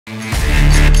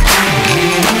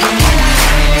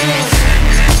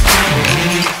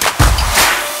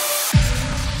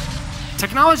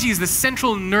Technology is the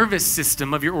central nervous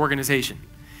system of your organization.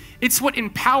 It's what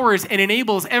empowers and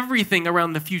enables everything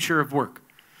around the future of work.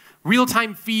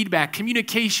 Real-time feedback,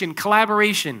 communication,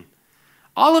 collaboration.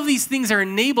 All of these things are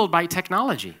enabled by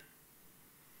technology.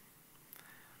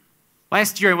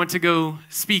 Last year, I went to go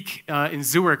speak in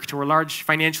Zurich to a large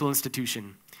financial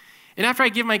institution. And after I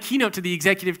gave my keynote to the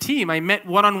executive team, I met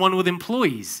one-on-one with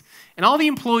employees. And all the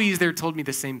employees there told me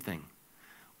the same thing.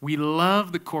 We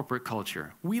love the corporate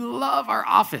culture. We love our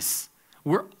office.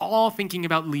 We're all thinking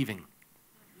about leaving.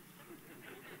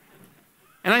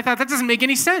 And I thought, that doesn't make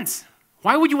any sense.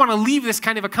 Why would you want to leave this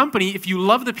kind of a company if you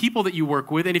love the people that you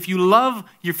work with and if you love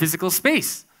your physical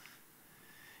space?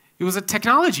 It was a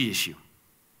technology issue.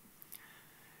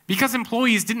 Because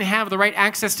employees didn't have the right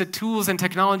access to tools and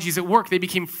technologies at work, they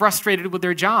became frustrated with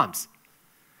their jobs.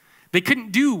 They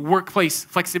couldn't do workplace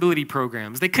flexibility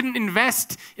programs. They couldn't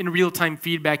invest in real-time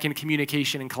feedback and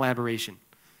communication and collaboration.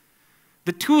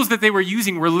 The tools that they were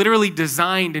using were literally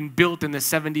designed and built in the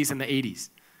 70s and the 80s.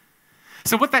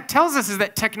 So what that tells us is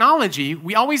that technology,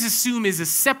 we always assume, is a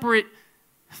separate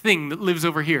thing that lives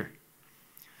over here.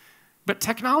 But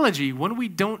technology, when we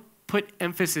don't put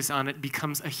emphasis on it,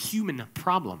 becomes a human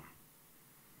problem.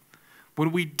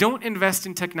 When we don't invest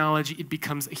in technology, it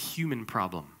becomes a human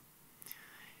problem.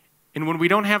 And when we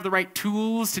don't have the right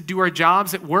tools to do our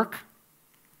jobs at work,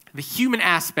 the human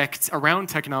aspects around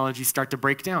technology start to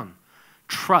break down.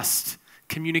 Trust,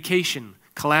 communication,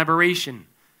 collaboration,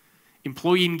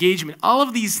 employee engagement, all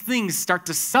of these things start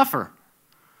to suffer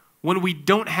when we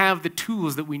don't have the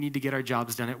tools that we need to get our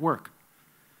jobs done at work.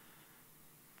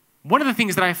 One of the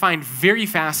things that I find very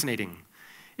fascinating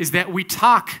is that we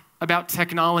talk about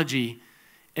technology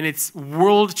and its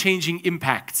world-changing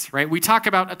impacts, right? We talk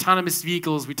about autonomous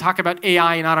vehicles, we talk about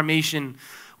AI and automation,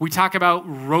 we talk about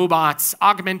robots,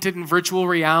 augmented and virtual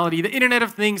reality, the Internet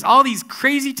of Things, all these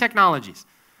crazy technologies.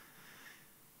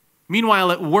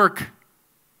 Meanwhile, at work,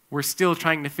 we're still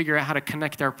trying to figure out how to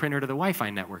connect our printer to the Wi-Fi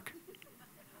network.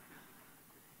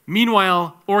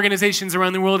 Meanwhile, organizations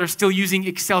around the world are still using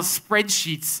Excel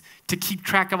spreadsheets to keep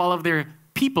track of all of their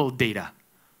people data.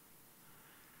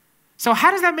 So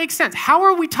how does that make sense? How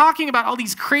are we talking about all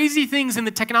these crazy things in the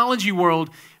technology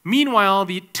world? Meanwhile,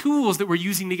 the tools that we're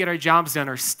using to get our jobs done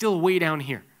are still way down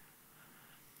here.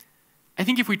 I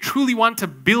think if we truly want to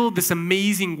build this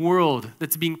amazing world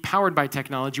that's being powered by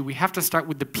technology, we have to start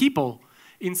with the people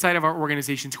inside of our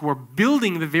organizations who are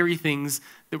building the very things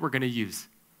that we're going to use.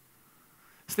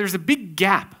 So there's a big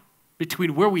gap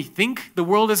between where we think the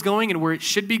world is going and where it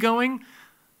should be going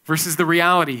versus the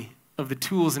reality of the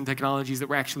tools and technologies that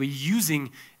we're actually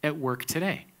using at work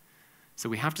today. So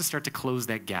we have to start to close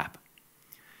that gap.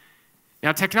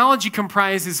 Now, technology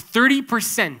comprises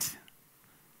 30%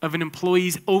 of an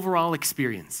employee's overall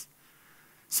experience.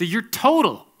 So your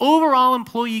total overall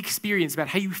employee experience about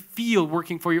how you feel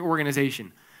working for your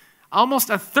organization, almost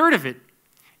a third of it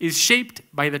is shaped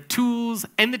by the tools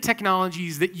and the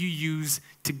technologies that you use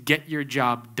to get your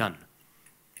job done.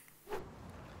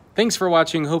 Thanks for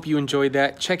watching. Hope you enjoyed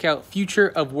that. Check out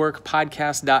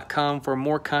futureofworkpodcast.com for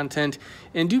more content.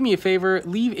 And do me a favor,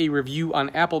 leave a review on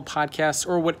Apple Podcasts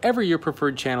or whatever your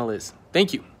preferred channel is.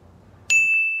 Thank you.